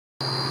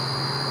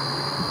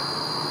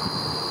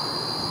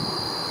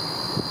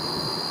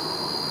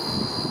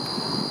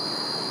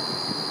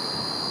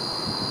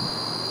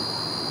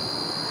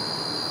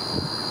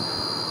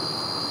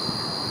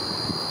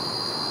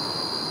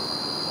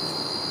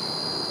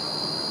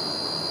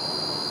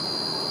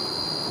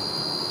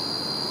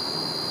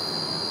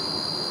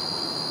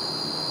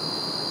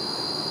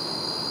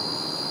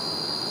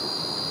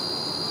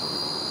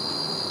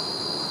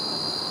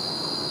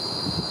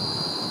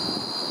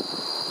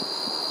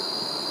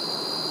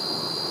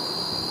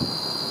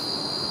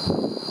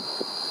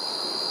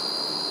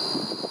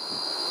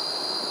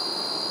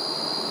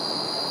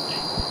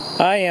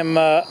I am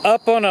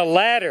up on a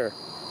ladder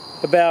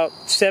about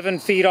 7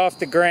 feet off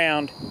the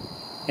ground,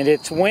 and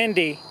it's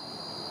windy,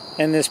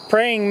 and this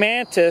praying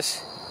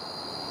mantis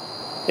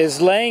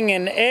is laying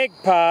an egg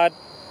pod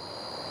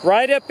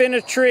right up in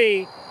a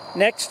tree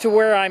next to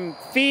where I'm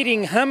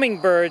feeding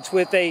hummingbirds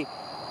with a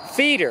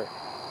feeder.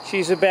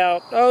 She's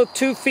about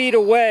 2 feet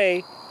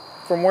away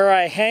from where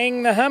I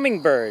hang the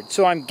hummingbird.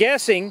 So I'm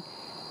guessing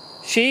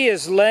she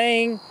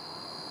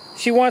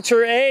wants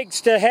her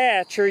eggs to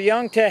hatch, her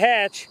young to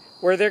hatch,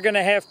 where they're going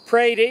to have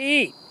prey to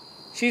eat.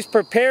 She's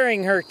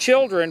preparing her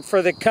children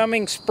for the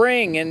coming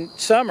spring and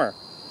summer,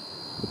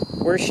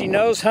 where she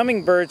knows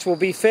hummingbirds will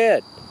be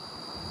fed.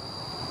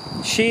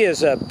 She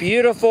is a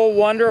beautiful,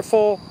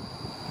 wonderful,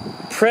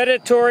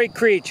 predatory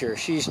creature.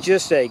 She's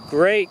just a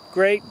great,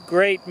 great,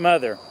 great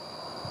mother.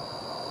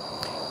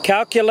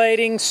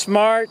 Calculating,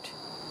 smart,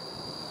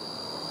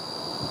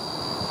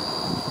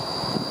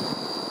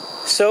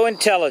 so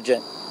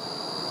intelligent.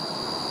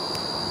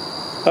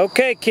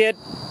 Okay, kid,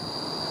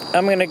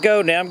 I'm going to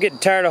go now. I'm getting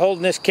tired of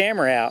holding this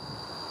camera out.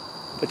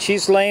 But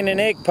she's laying an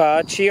egg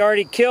pod. She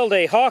already killed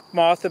a hawk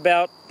moth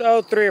about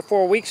 3 or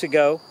 4 weeks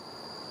ago.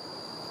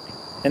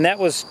 And that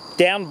was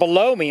down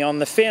below me on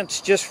the fence,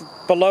 just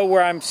below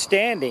where I'm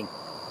standing.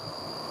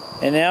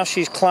 And now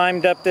she's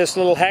climbed up this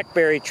little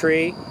hackberry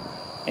tree,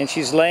 and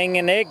she's laying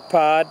an egg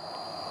pod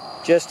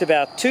just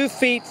about 2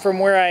 feet from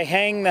where I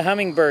hang the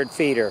hummingbird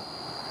feeder.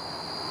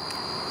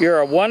 You're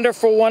a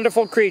wonderful,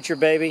 wonderful creature,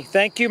 baby.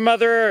 Thank you,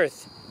 Mother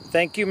Earth.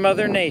 Thank you,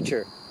 Mother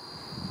Nature.